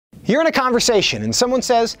You're in a conversation and someone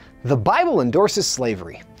says, the Bible endorses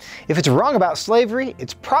slavery. If it's wrong about slavery,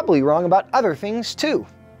 it's probably wrong about other things too.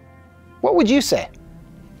 What would you say?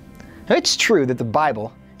 Now, it's true that the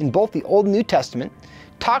Bible, in both the Old and New Testament,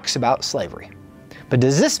 talks about slavery. But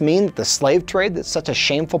does this mean that the slave trade that's such a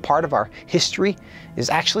shameful part of our history is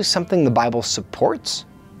actually something the Bible supports?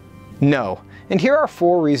 No, and here are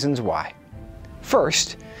 4 reasons why.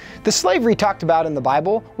 First, the slavery talked about in the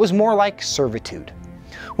Bible was more like servitude.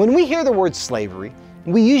 When we hear the word slavery,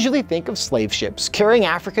 we usually think of slave ships carrying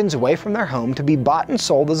Africans away from their home to be bought and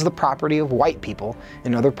sold as the property of white people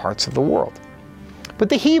in other parts of the world. But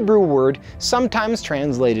the Hebrew word, sometimes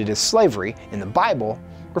translated as slavery in the Bible,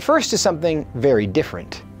 refers to something very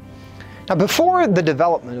different. Now, before the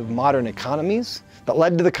development of modern economies that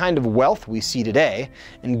led to the kind of wealth we see today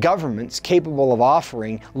and governments capable of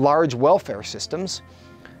offering large welfare systems,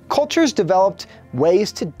 cultures developed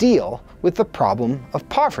ways to deal with the problem of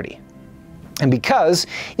poverty. And because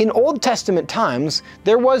in Old Testament times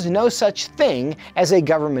there was no such thing as a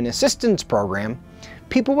government assistance program,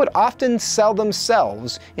 people would often sell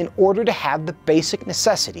themselves in order to have the basic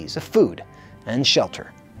necessities of food and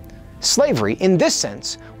shelter. Slavery, in this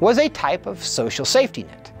sense, was a type of social safety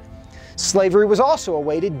net. Slavery was also a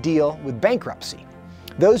way to deal with bankruptcy.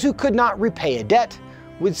 Those who could not repay a debt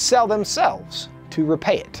would sell themselves to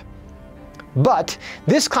repay it. But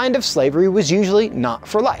this kind of slavery was usually not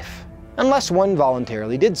for life, unless one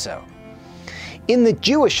voluntarily did so. In the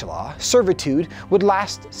Jewish law, servitude would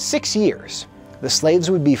last 6 years. The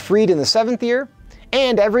slaves would be freed in the 7th year,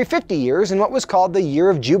 and every 50 years in what was called the Year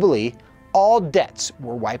of Jubilee, all debts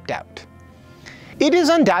were wiped out. It is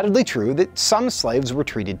undoubtedly true that some slaves were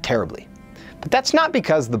treated terribly, but that's not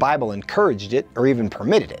because the Bible encouraged it or even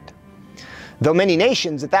permitted it. Though many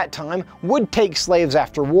nations at that time would take slaves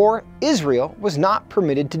after war, Israel was not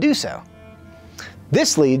permitted to do so.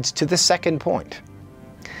 This leads to the second point.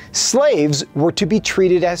 Slaves were to be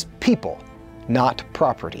treated as people, not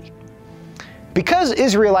property. Because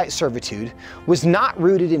Israelite servitude was not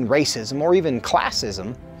rooted in racism or even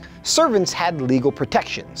classism, servants had legal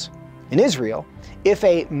protections. In Israel, if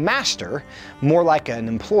a master, more like an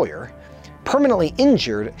employer, permanently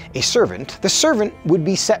injured a servant, the servant would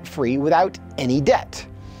be set free without any debt.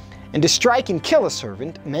 And to strike and kill a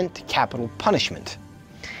servant meant capital punishment.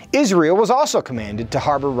 Israel was also commanded to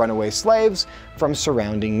harbor runaway slaves from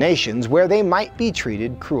surrounding nations where they might be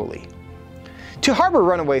treated cruelly. To harbor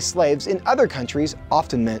runaway slaves in other countries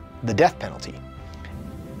often meant the death penalty.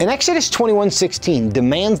 And Exodus 21:16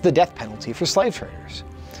 demands the death penalty for slave traders.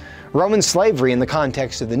 Roman slavery in the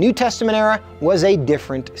context of the New Testament era was a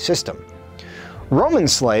different system. Roman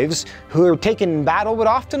slaves who were taken in battle would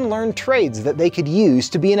often learn trades that they could use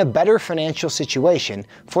to be in a better financial situation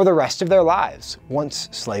for the rest of their lives once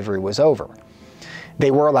slavery was over.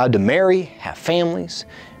 They were allowed to marry, have families,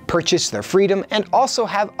 purchase their freedom, and also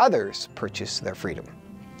have others purchase their freedom.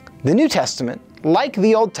 The New Testament, like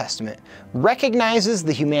the Old Testament, recognizes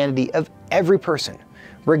the humanity of every person,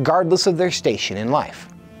 regardless of their station in life.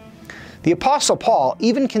 The Apostle Paul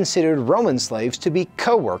even considered Roman slaves to be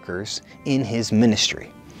co-workers in his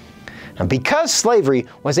ministry. Now, because slavery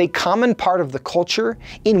was a common part of the culture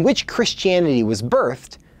in which Christianity was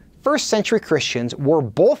birthed, first-century Christians were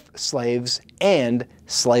both slaves and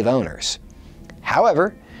slave owners.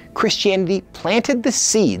 However, Christianity planted the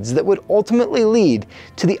seeds that would ultimately lead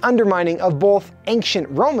to the undermining of both ancient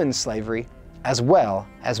Roman slavery as well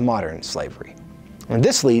as modern slavery. And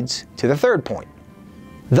this leads to the third point.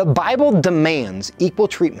 The Bible demands equal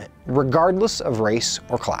treatment regardless of race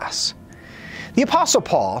or class. The Apostle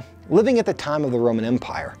Paul, living at the time of the Roman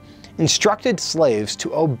Empire, instructed slaves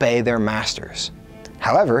to obey their masters.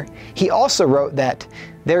 However, he also wrote that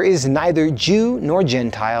there is neither Jew nor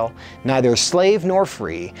Gentile, neither slave nor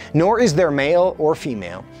free, nor is there male or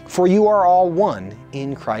female, for you are all one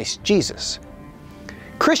in Christ Jesus.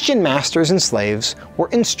 Christian masters and slaves were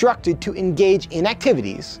instructed to engage in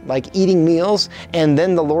activities like eating meals and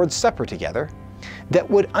then the Lord's Supper together that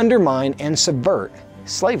would undermine and subvert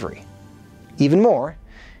slavery. Even more,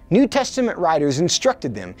 New Testament writers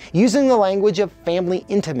instructed them using the language of family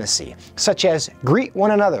intimacy, such as greet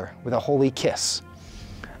one another with a holy kiss.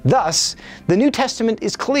 Thus, the New Testament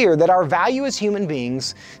is clear that our value as human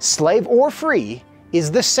beings, slave or free,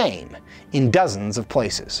 is the same in dozens of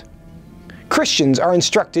places. Christians are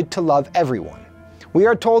instructed to love everyone. We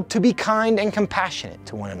are told to be kind and compassionate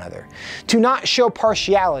to one another, to not show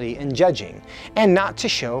partiality and judging, and not to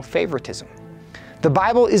show favoritism. The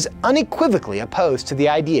Bible is unequivocally opposed to the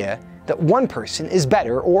idea that one person is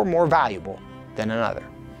better or more valuable than another.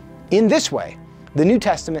 In this way, the New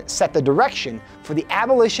Testament set the direction for the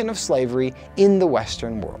abolition of slavery in the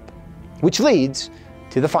Western world. Which leads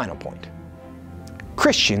to the final point.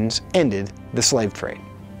 Christians ended the slave trade.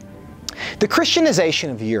 The Christianization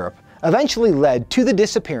of Europe eventually led to the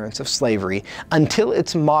disappearance of slavery until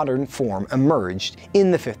its modern form emerged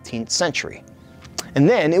in the 15th century. And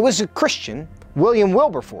then it was a Christian, William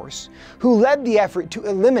Wilberforce, who led the effort to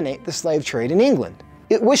eliminate the slave trade in England.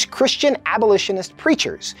 It was Christian abolitionist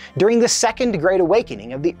preachers during the Second Great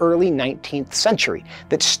Awakening of the early 19th century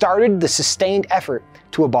that started the sustained effort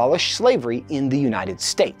to abolish slavery in the United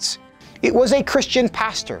States. It was a Christian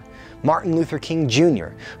pastor, Martin Luther King Jr.,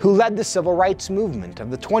 who led the civil rights movement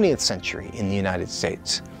of the 20th century in the United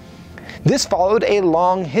States. This followed a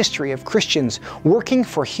long history of Christians working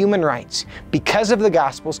for human rights because of the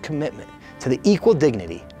gospel's commitment to the equal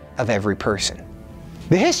dignity of every person.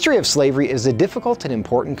 The history of slavery is a difficult and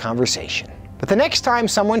important conversation, but the next time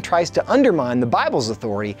someone tries to undermine the Bible's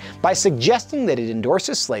authority by suggesting that it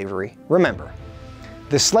endorses slavery, remember,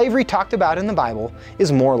 the slavery talked about in the Bible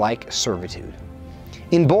is more like servitude.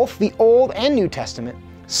 In both the Old and New Testament,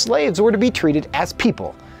 slaves were to be treated as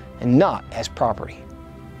people and not as property.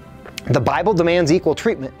 The Bible demands equal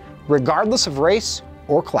treatment regardless of race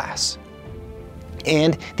or class.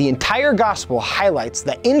 And the entire gospel highlights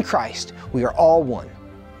that in Christ we are all one.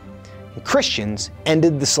 And Christians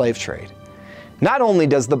ended the slave trade. Not only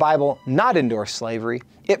does the Bible not endorse slavery,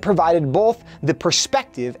 it provided both the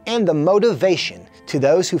perspective and the motivation to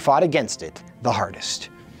those who fought against it the hardest.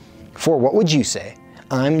 For what would you say?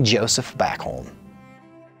 I'm Joseph Backholm.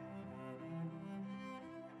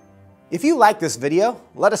 If you like this video,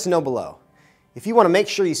 let us know below. If you want to make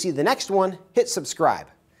sure you see the next one, hit subscribe.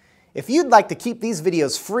 If you'd like to keep these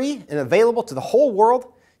videos free and available to the whole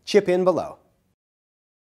world, chip in below.